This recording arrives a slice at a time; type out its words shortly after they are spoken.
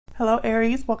Hello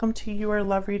Aries, welcome to your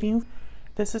love reading.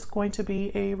 This is going to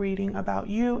be a reading about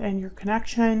you and your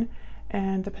connection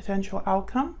and the potential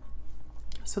outcome.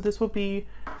 So this will be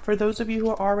for those of you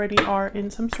who already are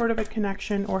in some sort of a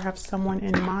connection or have someone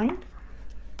in mind.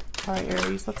 All right,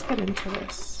 Aries, let's get into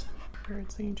this.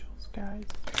 Spirits, angels, guys.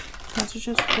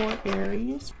 Messages for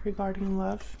Aries regarding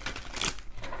love.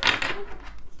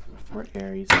 For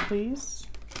Aries, please.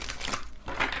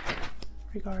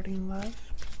 Regarding love.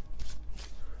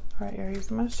 All right, Aries,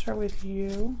 I'm going to start with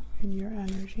you and your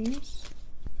energies.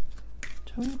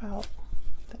 Tell me about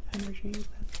the energy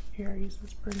that Aries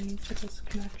is bringing to this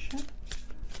connection.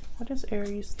 What is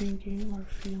Aries thinking or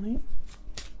feeling?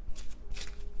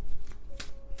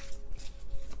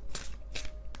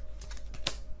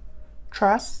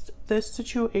 Trust. This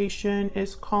situation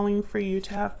is calling for you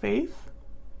to have faith.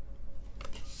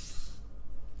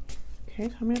 Okay,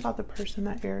 tell me about the person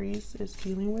that Aries is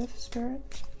dealing with,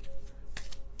 Spirit.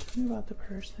 Tell me about the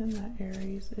person that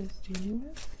Aries is dealing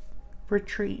with.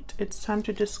 Retreat. It's time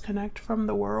to disconnect from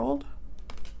the world.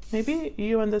 Maybe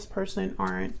you and this person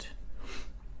aren't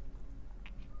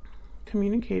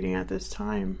communicating at this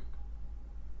time.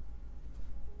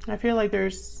 I feel like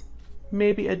there's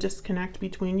maybe a disconnect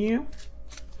between you.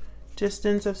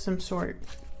 Distance of some sort.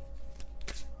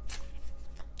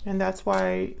 And that's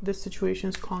why this situation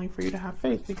is calling for you to have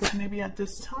faith, because maybe at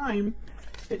this time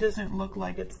it doesn't look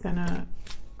like it's gonna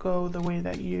go the way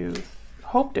that you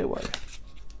hoped it would.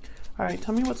 All right,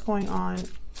 tell me what's going on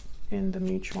in the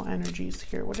mutual energies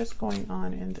here. What is going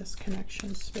on in this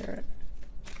connection, Spirit,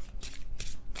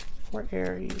 for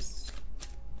Aries?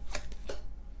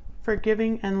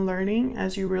 Forgiving and learning.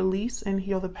 As you release and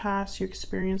heal the past, you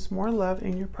experience more love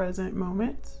in your present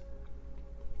moments.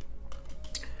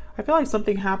 I feel like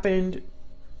something happened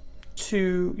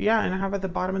to, and I have at the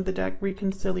bottom of the deck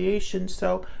reconciliation.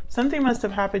 So something must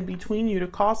have happened between you to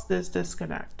cause this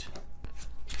disconnect.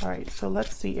 All right, so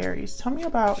let's see, Aries. Tell me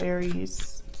about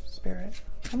Aries, Spirit.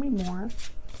 Tell me more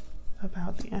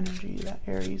about the energy that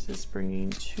Aries is bringing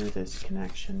to this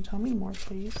connection. Tell me more,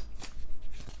 please.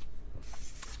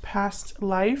 Past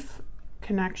life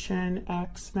connection,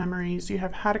 ex memories. You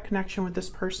have had a connection with this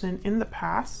person in the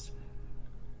past.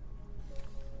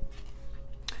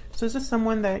 So is this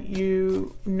someone that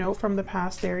you know from the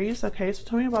past, Aries? Okay, so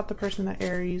tell me about the person that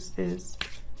Aries is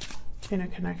in a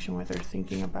connection with or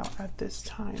thinking about at this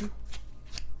time.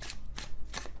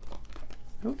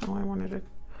 Oh, no, I wanted to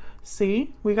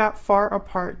see. We got far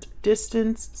apart.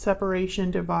 Distance, separation,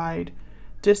 divide.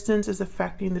 Distance is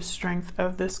affecting the strength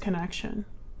of this connection.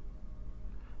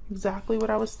 Exactly what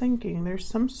I was thinking. There's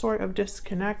some sort of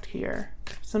disconnect here.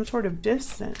 Some sort of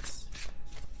distance.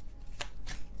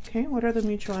 Okay, what are the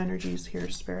mutual energies here,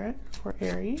 Spirit, for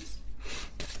Aries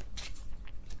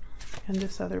and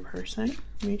this other person?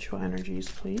 Mutual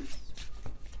energies, please.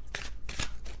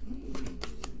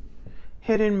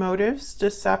 Hidden motives,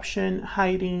 deception,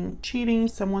 hiding, cheating.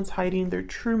 Someone's hiding their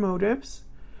true motives.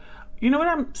 You know what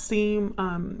I'm seeing?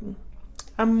 I'm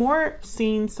more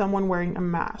seeing someone wearing a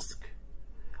mask.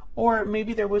 Or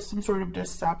maybe there was some sort of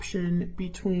deception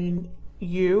between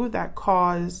you that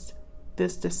caused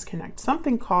this disconnect.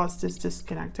 Something caused this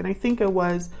disconnect, and I think it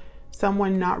was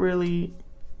someone not really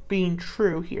being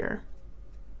true here.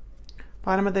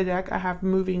 Bottom of the deck, I have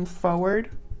moving forward,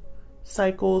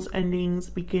 cycles, endings,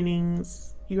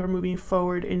 beginnings. You are moving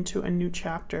forward into a new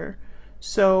chapter.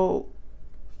 So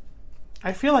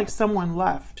I feel like someone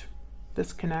left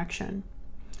this connection.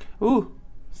 Ooh,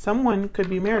 someone could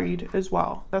be married as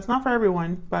well. That's not for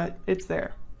everyone, but it's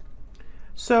there.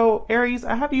 So Aries,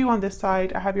 I have you on this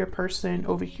side, I have your person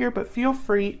over here, but feel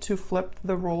free to flip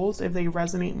the roles if they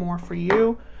resonate more for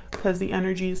you, because the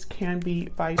energies can be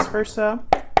vice versa.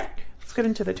 Let's get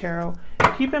into the tarot.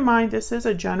 Keep in mind, this is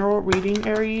a general reading,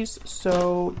 Aries,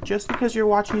 so just because you're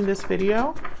watching this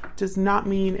video does not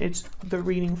mean it's the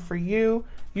reading for you.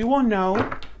 You will know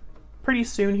pretty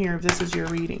soon here if this is your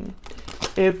reading.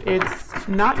 If it's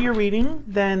not your reading,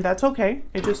 then that's okay.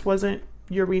 It just wasn't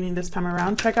your reading this time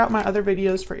around. Check out my other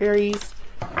videos for Aries.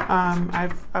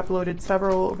 I've uploaded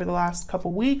several over the last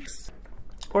couple weeks,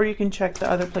 or you can check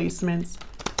the other placements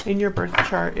in your birth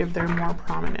chart if they're more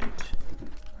prominent.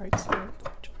 All right, Spirit,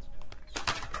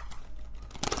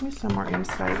 give me some more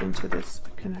insight into this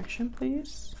connection,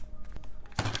 please.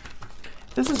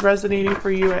 If this is resonating for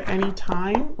you at any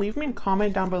time, leave me a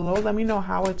comment down below. Let me know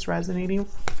how it's resonating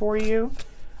for you.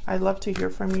 I'd love to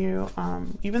hear from you.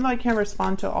 Even though I can't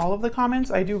respond to all of the comments,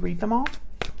 I do read them all.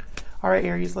 All right,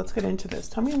 Aries, let's get into this.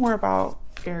 Tell me more about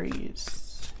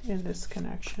Aries in this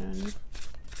connection.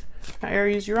 Now,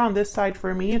 Aries, you're on this side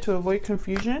for me, and to avoid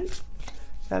confusion,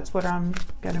 That's what I'm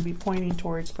going to be pointing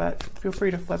towards, but feel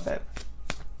free to flip it.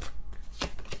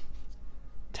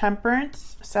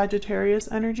 Temperance, Sagittarius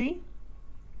energy.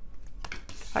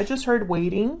 I just heard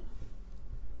waiting.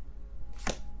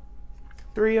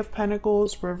 Three of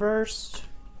Pentacles reversed.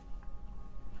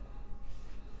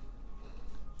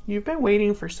 You've been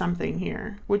waiting for something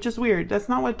here, which is weird. That's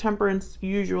not what temperance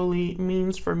usually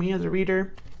means for me as a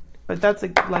reader, but that's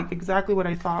like exactly what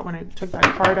I thought when I took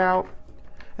that card out.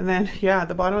 And then, yeah, at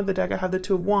the bottom of the deck, I have the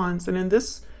Two of Wands. And in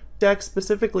this deck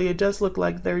specifically, it does look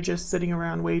like they're just sitting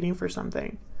around waiting for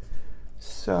something.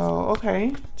 So,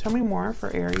 okay, tell me more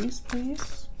for Aries,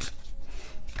 please.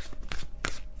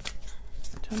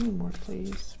 Tell me more,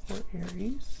 please, for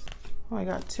Aries. Oh, I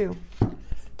got two.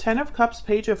 10 of Cups,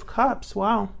 Page of Cups.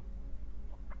 Wow.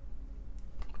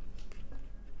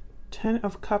 10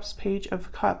 of Cups, Page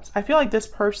of Cups. I feel like this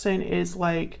person is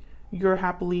like your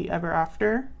happily ever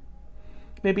after.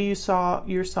 Maybe you saw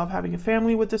yourself having a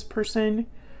family with this person.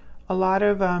 A lot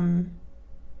of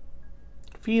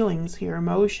feelings here,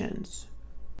 emotions.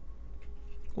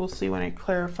 We'll see when I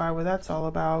clarify what that's all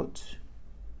about.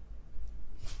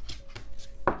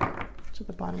 To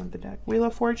the bottom of the deck. Wheel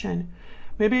of Fortune.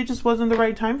 Maybe it just wasn't the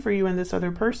right time for you and this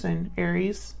other person,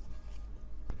 Aries.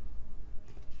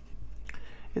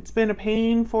 It's been a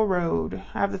painful road.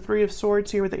 I have the Three of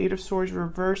Swords here with the Eight of Swords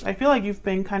reversed. I feel like you've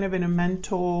been kind of in a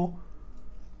mental,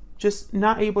 just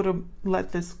not able to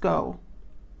let this go.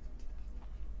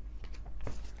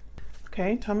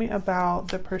 Okay, tell me about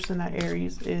the person that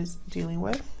Aries is dealing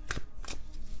with.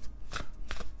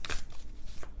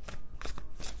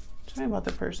 Tell me about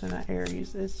the person that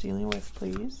Aries is dealing with,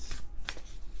 please.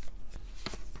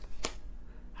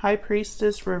 High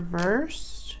Priestess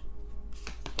reversed.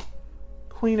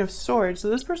 Queen of Swords. So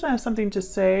this person has something to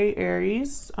say,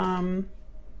 Aries.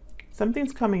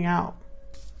 Something's coming out.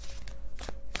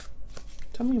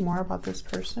 Tell me more about this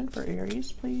person for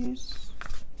Aries, please.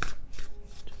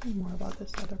 Tell me more about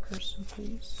this other person,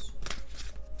 please.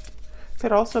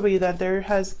 Could also be that there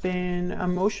has been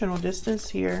emotional distance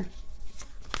here.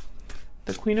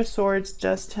 The Queen of Swords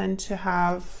does tend to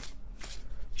have,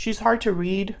 she's hard to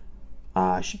read.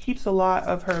 She keeps a lot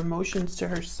of her emotions to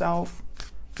herself.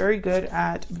 Very good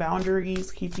at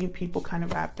boundaries, keeping people kind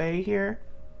of at bay here.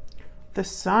 The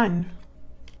Sun.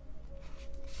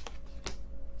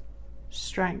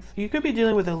 Strength. You could be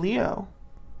dealing with a Leo.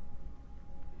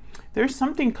 There's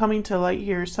something coming to light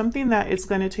here, something that is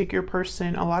going to take your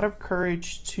person a lot of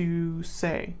courage to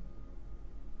say.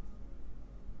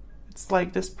 It's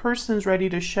like this person's ready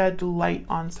to shed light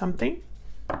on something,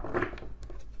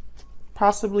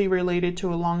 possibly related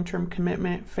to a long-term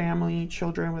commitment, family,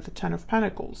 children, with the Ten of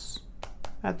Pentacles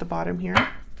at the bottom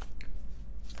here.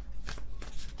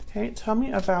 Okay, tell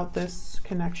me about this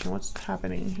connection. What's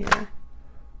happening here?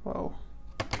 Whoa,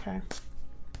 okay.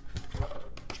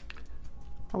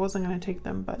 I wasn't going to take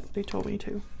them, but they told me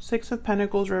to. Six of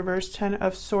Pentacles reversed, 10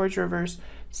 of Swords reversed.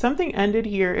 Something ended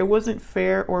here. It wasn't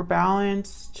fair or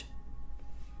balanced.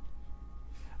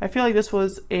 I feel like this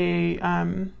was a,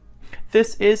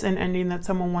 this is an ending that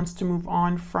someone wants to move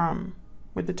on from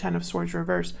with the 10 of Swords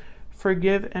reversed.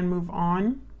 Forgive and move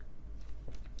on.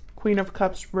 Queen of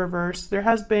Cups reversed. There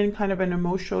has been kind of an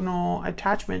emotional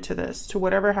attachment to this, to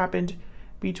whatever happened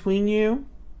between you.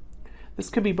 This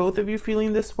could be both of you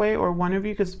feeling this way, or one of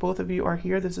you, because both of you are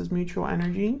here. This is mutual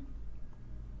energy.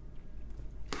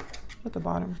 At the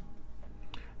bottom.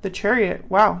 The Chariot.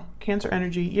 Wow. Cancer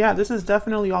energy. Yeah, this is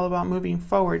definitely all about moving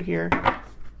forward here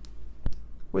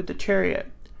with the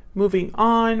Chariot. Moving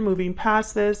on, moving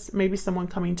past this. Maybe someone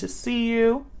coming to see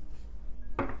you.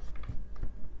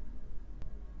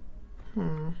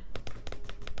 I'm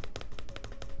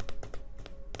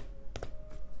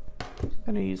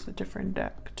going to use a different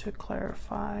deck to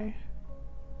clarify.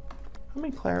 Let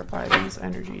me clarify these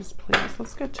energies, please.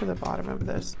 Let's get to the bottom of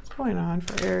this. What's going on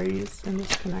for Aries in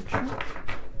this connection?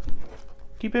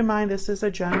 Keep in mind, this is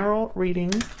a general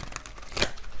reading.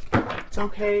 It's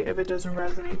okay if it doesn't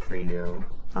resonate for you.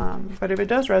 But if it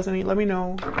does resonate, let me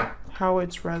know how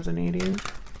it's resonating.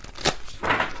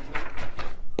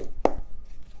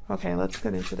 Okay, let's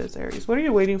get into this, Aries. What are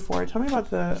you waiting for? Tell me about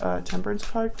the Temperance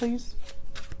card, please.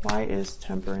 Why is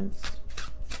Temperance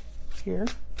here?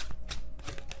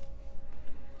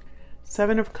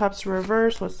 Seven of Cups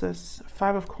reversed. What's this?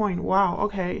 Five of Coin. Wow.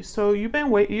 Okay, so you've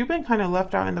been kind of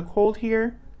left out in the cold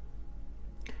here.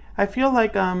 I feel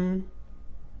like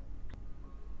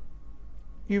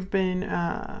you've been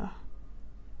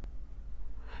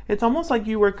it's almost like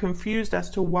you were confused as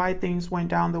to why things went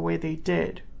down the way they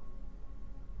did.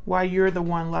 Why you're the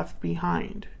one left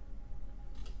behind.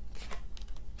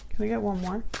 Can we get one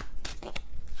more?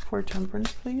 for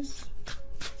Temperance, please.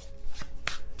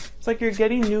 It's like you're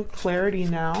getting new clarity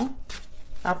now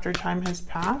after time has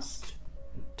passed.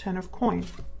 10 of Coin.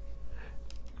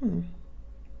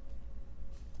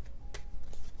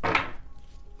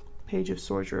 Page of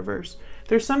Swords reverse.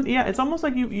 There's some, yeah, it's almost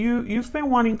like you've been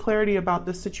wanting clarity about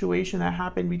the situation that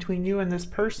happened between you and this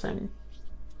person.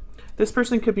 This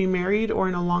person could be married or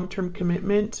in a long-term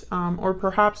commitment, or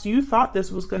perhaps you thought this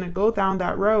was going to go down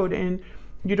that road and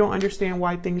you don't understand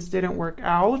why things didn't work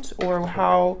out, or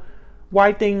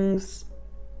why things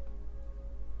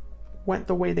went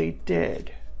the way they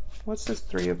did. What's this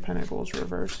Three of Pentacles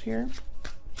reverse here?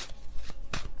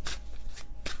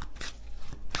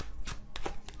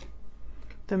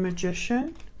 The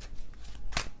Magician.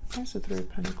 Where's the Three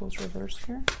of Pentacles reverse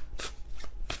here?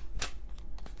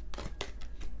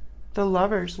 The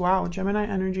Lovers. Wow, Gemini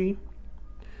energy.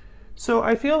 So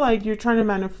I feel like you're trying to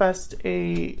manifest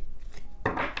a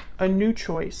new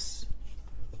choice.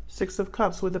 Six of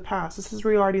Cups with the past. This is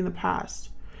regarding the past.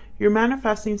 You're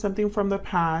manifesting something from the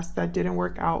past that didn't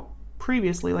work out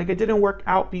previously. Like it didn't work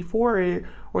out before it,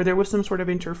 or there was some sort of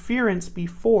interference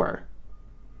before.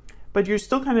 But you're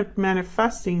still kind of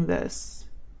manifesting this.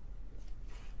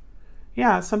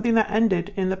 Yeah, something that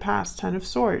ended in the past. 10 of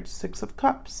Swords, 6 of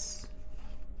Cups.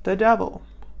 The Devil.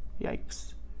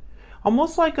 Yikes.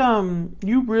 Almost like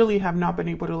you really have not been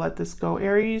able to let this go,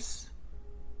 Aries.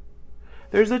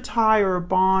 There's a tie or a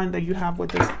bond that you have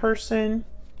with this person.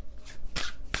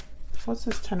 What's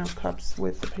this 10 of Cups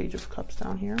with the Page of Cups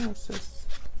down here? What's this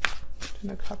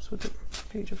 10 of Cups with the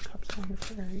Page of Cups down here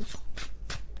for Aries?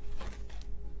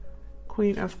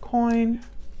 Queen of Coin.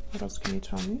 What else can you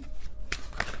tell me?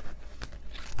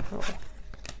 Oh.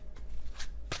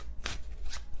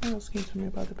 What else can you tell me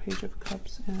about the Page of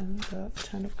Cups and the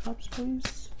 10 of Cups,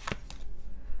 please?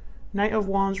 Knight of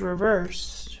Wands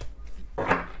reversed.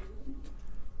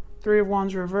 3 of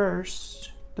Wands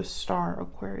reversed. The Star,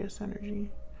 Aquarius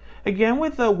energy. Again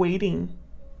with the waiting.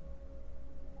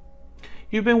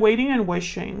 You've been waiting and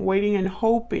wishing, waiting and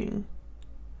hoping,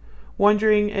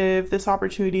 wondering if this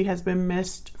opportunity has been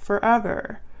missed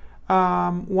forever,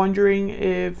 wondering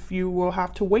if you will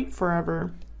have to wait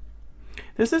forever.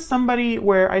 This is somebody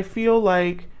where I feel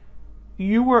like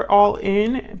you were all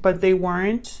in, but they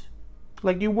weren't.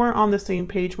 Like you weren't on the same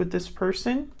page with this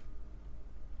person.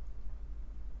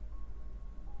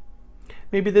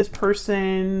 Maybe this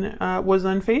person was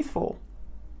unfaithful.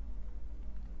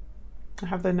 I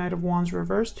have the Knight of Wands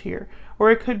reversed here. Or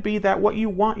it could be that what you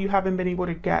want, you haven't been able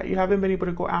to get. You haven't been able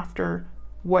to go after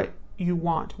what you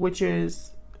want, which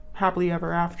is happily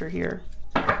ever after here.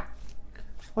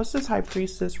 What's this High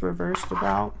Priestess reversed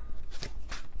about?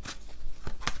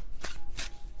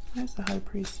 Where's the High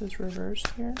Priestess reversed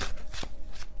here?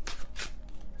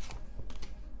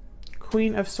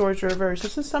 Queen of Swords reversed.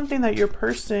 This is something that your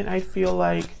person, I feel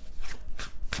like,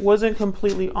 wasn't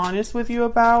completely honest with you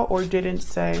about or didn't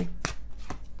say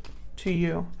to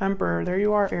you. Emperor, there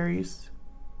you are, Aries.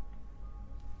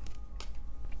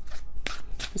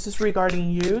 This is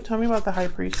regarding you. Tell me about the High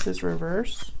Priestess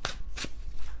reverse.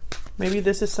 Maybe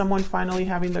this is someone finally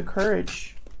having the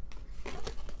courage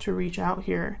to reach out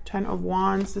here. 10 of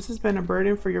Wands. This has been a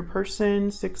burden for your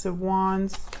person. 6 of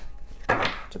Wands.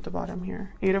 It's at the bottom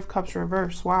here. 8 of Cups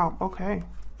reverse. Wow. Okay.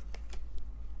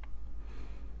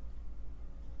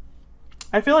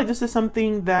 I feel like this is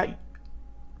something that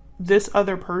this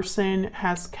other person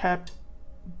has kept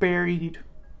buried.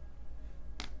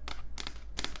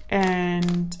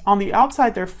 And on the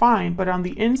outside, they're fine. But on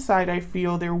the inside, I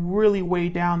feel they're really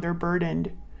weighed down. They're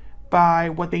burdened by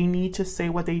what they need to say,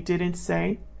 what they didn't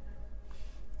say.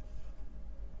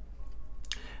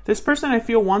 This person, I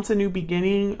feel, wants a new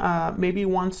beginning, maybe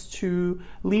wants to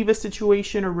leave a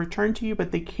situation or return to you,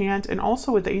 but they can't. And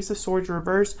also with the Ace of Swords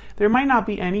reverse, there might not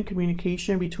be any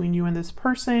communication between you and this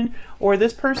person, or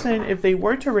this person, if they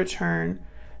were to return,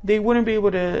 they wouldn't be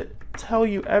able to tell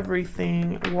you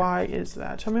everything. Why is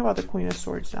that? Tell me about the Queen of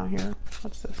Swords down here.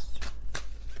 What's this?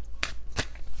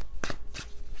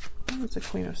 What's the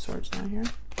Queen of Swords down here?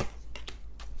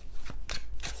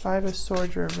 5 of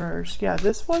Swords reverse. Yeah,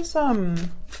 this was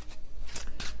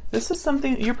this is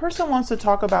something your person wants to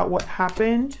talk about what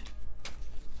happened.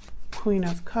 Queen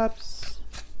of Cups.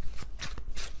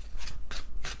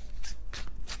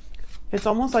 It's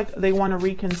almost like they want to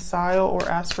reconcile or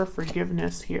ask for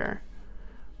forgiveness here.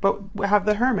 But we have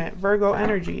the Hermit, Virgo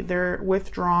energy. They're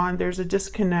withdrawn. There's a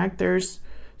disconnect. There's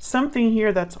something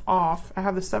here that's off. I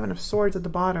have the 7 of Swords at the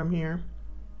bottom here.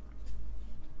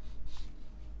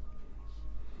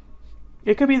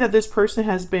 It could be that this person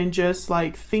has been just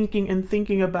like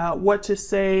thinking about what to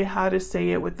say, how to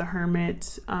say it with the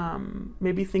Hermit.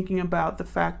 Maybe thinking about the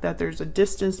fact that there's a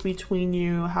distance between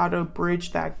you, how to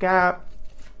bridge that gap.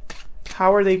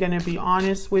 How are they going to be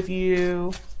honest with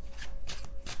you?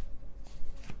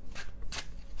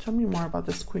 Tell me more about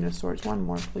this Queen of Swords. One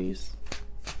more, please.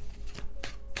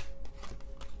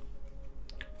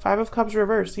 Five of Cups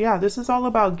reversed. Yeah, this is all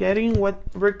about getting what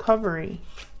recovery.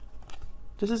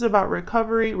 This is about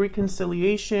recovery,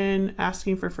 reconciliation,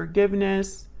 asking for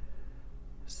forgiveness.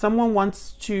 Someone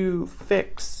wants to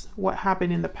fix what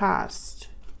happened in the past.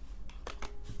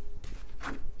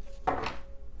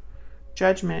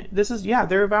 Judgment. This is, yeah,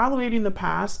 they're evaluating the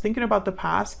past, thinking about the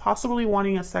past, possibly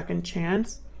wanting a second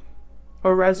chance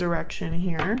or resurrection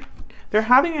here. They're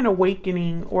having an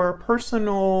awakening or a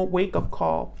personal wake-up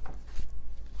call.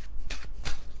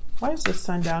 Why is the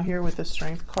Sun down here with the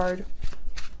Strength card?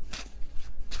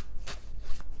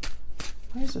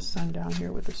 Why is the Sun down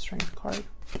here with the Strength card?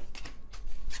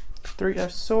 Three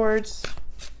of Swords.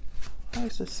 Why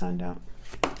is the Sun down?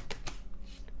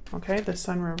 Okay, the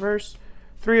Sun reversed.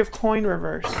 Three of Coin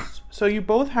reversed. So you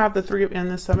both have the Three of, and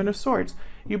the Seven of Swords.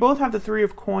 You both have the Three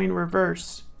of Coin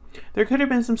reversed. There could have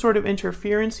been some sort of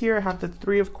interference here. I have the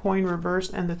Three of Coin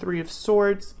reversed and the Three of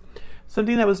Swords.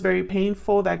 Something that was very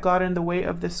painful that got in the way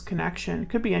of this connection. It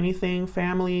could be anything,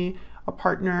 family, a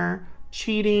partner,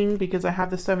 cheating, because I have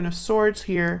the Seven of Swords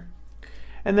here.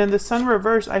 And then the Sun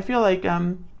reversed, I feel like,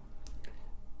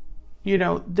 you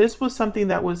know, this was something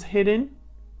that was hidden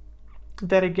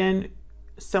that, again,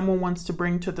 someone wants to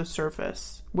bring to the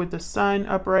surface with the Sun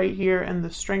upright here and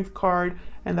the Strength card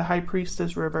and the High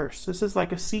Priestess reversed. This is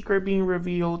like a secret being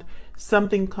revealed,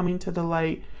 something coming to the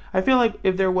light. I feel like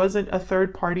if there wasn't a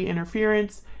third party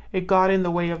interference, it got in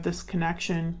the way of this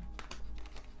connection.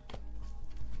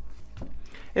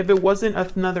 If it wasn't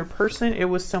another person, it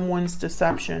was someone's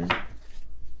deception.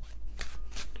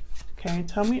 Okay,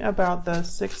 tell me about the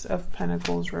Six of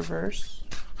Pentacles reverse.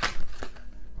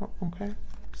 Oh, okay.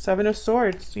 Seven of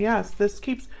Swords. Yes,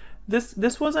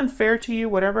 this was unfair to you.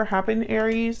 Whatever happened,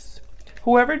 Aries.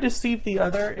 Whoever deceived the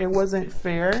other, it wasn't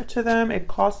fair to them. It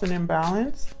caused an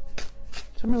imbalance.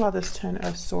 Tell me about this Ten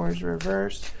of Swords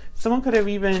reversed. Someone could have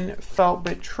even felt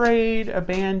betrayed,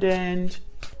 abandoned.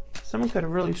 Someone could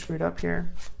have really screwed up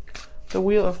here. The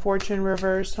Wheel of Fortune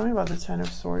reversed. Tell me about the Ten of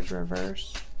Swords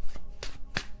reversed.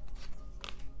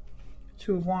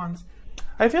 Two of Wands.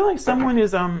 I feel like someone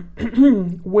is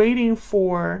waiting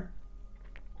for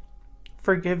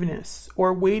forgiveness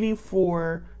or waiting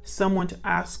for someone to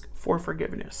ask for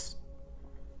forgiveness.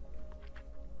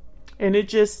 And it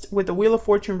just, with the Wheel of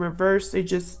Fortune reversed, it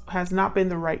just has not been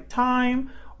the right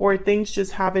time, or things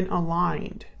just haven't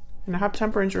aligned. And I have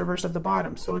Temperance reversed at the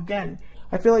bottom. So again,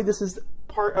 I feel like this is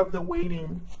part of the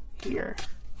waiting here.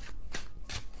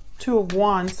 Two of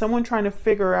Wands, someone trying to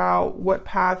figure out what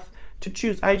path to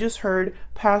choose. I just heard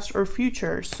past or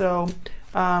future. So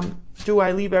do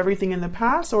I leave everything in the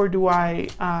past, or do I,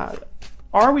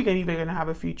 are we even going to have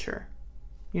a future?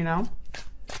 You know?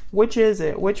 Which is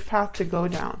it? Which path to go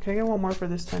down? Can I get one more for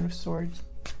this Ten of Swords?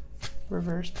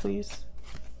 Reverse, please.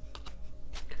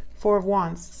 Four of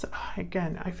Wands. So,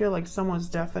 again, I feel like someone's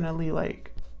definitely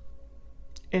like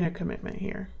in a commitment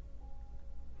here.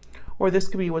 Or this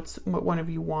could be what one of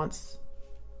you wants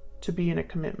to be in a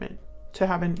commitment. To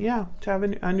have an, yeah, to have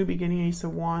a new beginning. Ace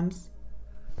of Wands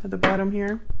at the bottom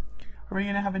here. Are we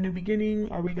going to have a new beginning?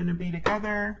 Are we going to be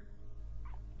together?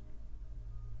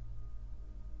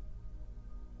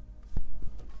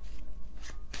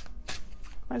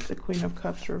 Why is the Queen of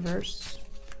Cups reversed?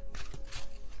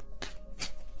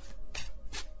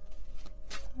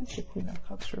 Why is the Queen of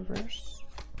Cups reversed?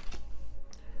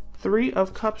 Three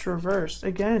of Cups reversed.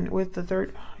 Again, with the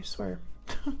third, oh, I swear.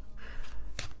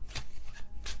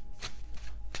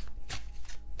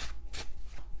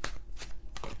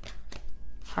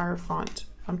 Hierophant.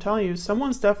 I'm telling you,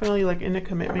 someone's definitely like in a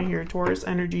commitment here. Taurus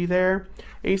energy there.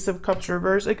 Ace of Cups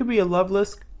reversed. It could be a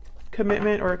loveless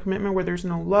commitment or a commitment where there's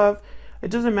no love. It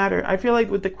doesn't matter. I feel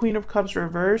like with the Queen of Cups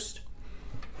reversed,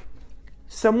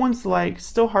 someone's like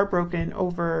still heartbroken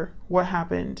over what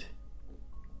happened.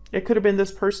 It could have been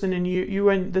this person and you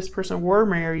and this person were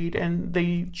married and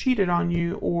they cheated on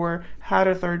you or had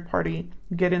a third party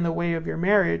get in the way of your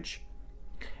marriage.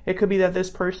 It could be that this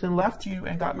person left you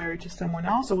and got married to someone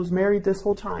else or was married this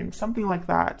whole time, something like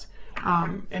that.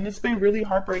 And it's been really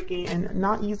heartbreaking and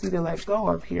not easy to let go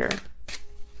of here.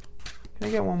 Can I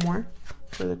get one more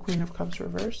for the Queen of Cups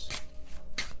reverse?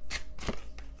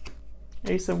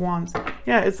 Ace of Wands.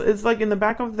 Yeah, it's like in the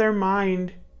back of their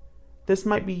mind, this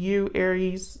might be you,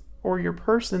 Aries, or your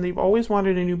person. They've always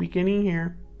wanted a new beginning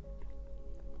here.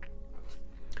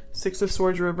 Six of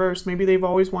Swords reversed. Maybe they've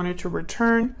always wanted to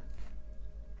return,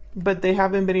 but they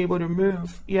haven't been able to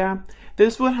move. Yeah,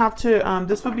 this would have to,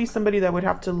 this would be somebody that would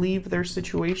have to leave their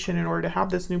situation in order to have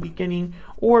this new beginning,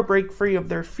 or break free of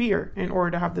their fear in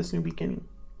order to have this new beginning.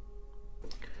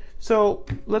 So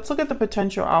let's look at the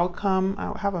potential outcome.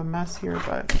 I have a mess here,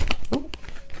 but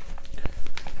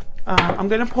I'm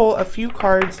going to pull a few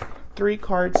cards, 3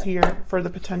 cards here for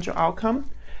the potential outcome,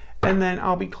 and then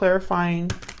I'll be clarifying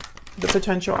the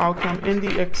potential outcome in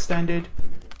the extended,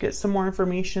 get some more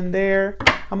information there.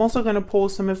 I'm also going to pull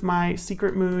some of my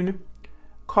secret moon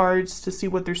cards to see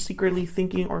what they're secretly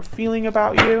thinking or feeling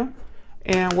about you,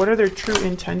 and what are their true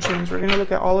intentions. We're going to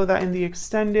look at all of that in the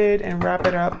extended and wrap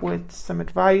it up with some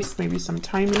advice, maybe some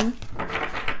timing.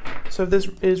 So if this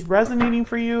is resonating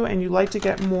for you and you'd like to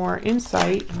get more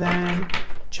insight, then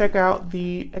check out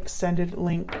the extended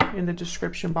link in the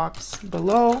description box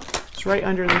below. It's right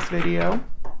under this video.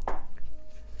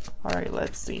 All right,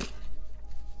 let's see.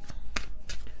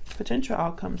 Potential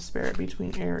outcome, Spirit,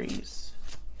 between Aries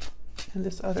and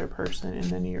this other person in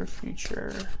the near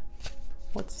future.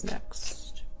 What's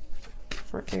next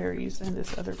for Aries and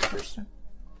this other person?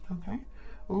 Okay.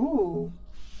 Ooh.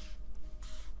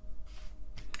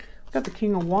 Got the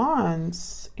King of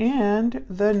Wands and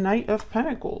the Knight of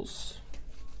Pentacles.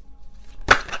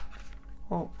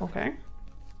 Oh, okay.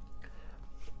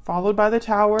 Followed by the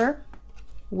Tower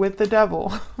with the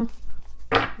Devil.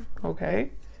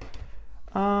 Okay.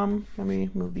 Let me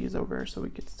move these over so we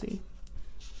could see.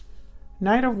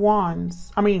 Knight of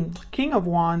Wands, King of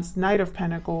Wands, Knight of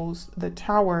Pentacles, the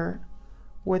Tower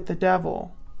with the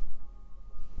Devil.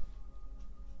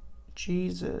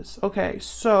 Jesus. Okay,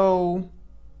 so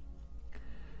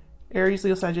Aries,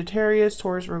 Leo, Sagittarius,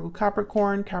 Taurus, Virgo,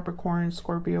 Capricorn, Capricorn,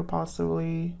 Scorpio,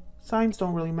 possibly. Signs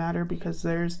don't really matter because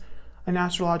there's an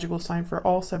astrological sign for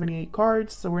all 78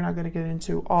 cards, so we're not going to get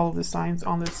into all of the signs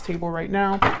on this table right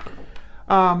now.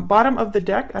 Bottom of the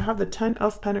deck, I have the 10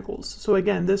 of Pentacles. So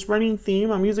again, this running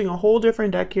theme, I'm using a whole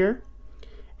different deck here,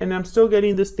 and I'm still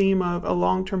getting this theme of a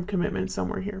long-term commitment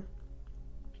somewhere here.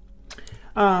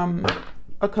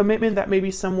 A commitment that maybe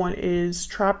someone is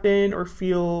trapped in or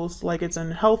feels like it's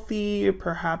unhealthy.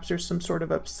 Perhaps there's some sort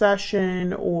of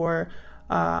obsession or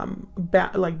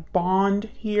like bond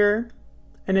here,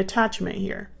 an attachment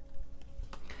here.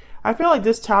 I feel like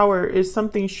this Tower is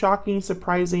something shocking,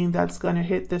 surprising that's going to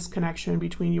hit this connection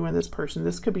between you and this person.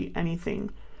 This could be anything,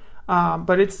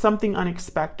 but it's something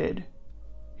unexpected,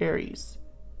 Aries.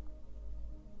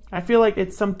 I feel like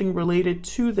it's something related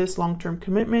to this long-term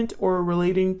commitment or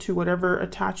relating to whatever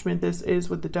attachment this is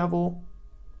with the Devil.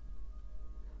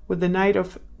 With the Knight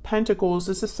of Pentacles,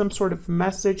 this is some sort of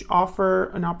message,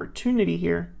 offer, an opportunity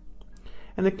here.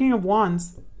 And the King of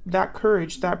Wands, that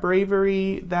courage, that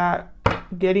bravery, that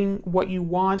getting what you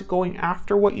want, going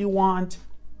after what you want.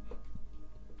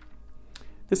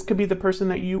 This could be the person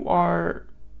that you are,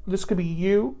 this could be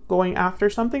you going after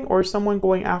something or someone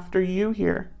going after you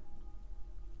here.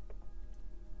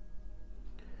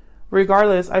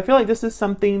 Regardless, I feel like this is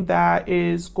something that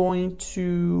is going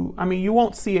to, you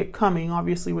won't see it coming,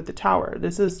 obviously, with the Tower.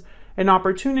 This is an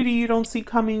opportunity you don't see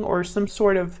coming, or some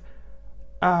sort of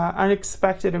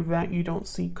unexpected event you don't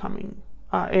see coming.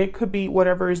 It could be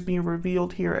whatever is being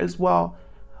revealed here as well,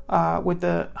 with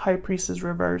the High Priestess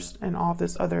reversed and all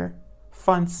this other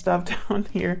fun stuff down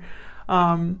here.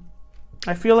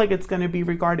 I feel like it's going to be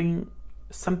regarding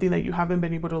something that you haven't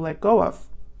been able to let go of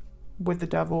with the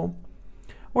Devil.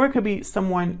 Or it could be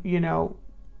someone, you know,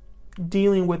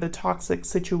 dealing with a toxic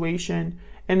situation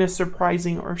in a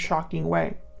surprising or shocking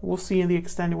way. We'll see in the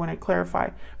extended when I clarify.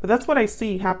 But that's what I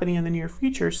see happening in the near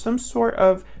future. Some sort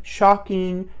of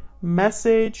shocking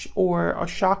message or a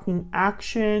shocking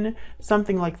action,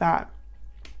 something like that.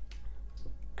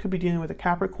 Could be dealing with a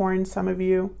Capricorn, some of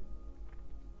you.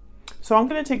 So I'm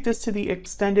going to take this to the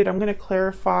extended. I'm going to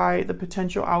clarify the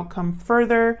potential outcome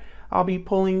further. I'll be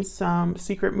pulling some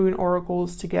secret moon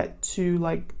oracles to get to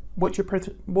like what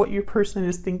your person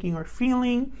is thinking or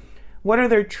feeling. What are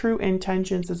their true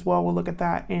intentions as well? We'll look at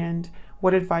that, and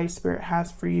what advice Spirit has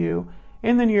for you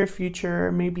in the near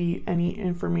future. Maybe any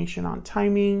information on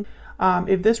timing.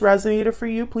 If this resonated for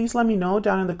you, please let me know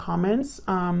down in the comments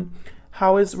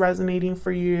how is resonating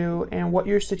for you and what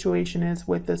your situation is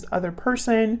with this other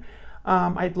person.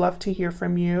 I'd love to hear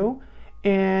from you.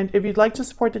 And if you'd like to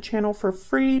support the channel for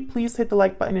free, please hit the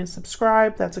like button and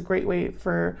subscribe. That's a great way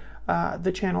for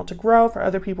the channel to grow, for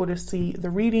other people to see the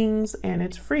readings, and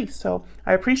it's free. So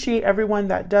I appreciate everyone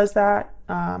that does that,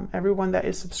 everyone that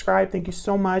is subscribed. Thank you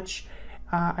so much.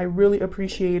 I really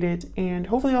appreciate it, and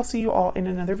hopefully I'll see you all in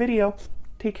another video.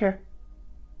 Take care.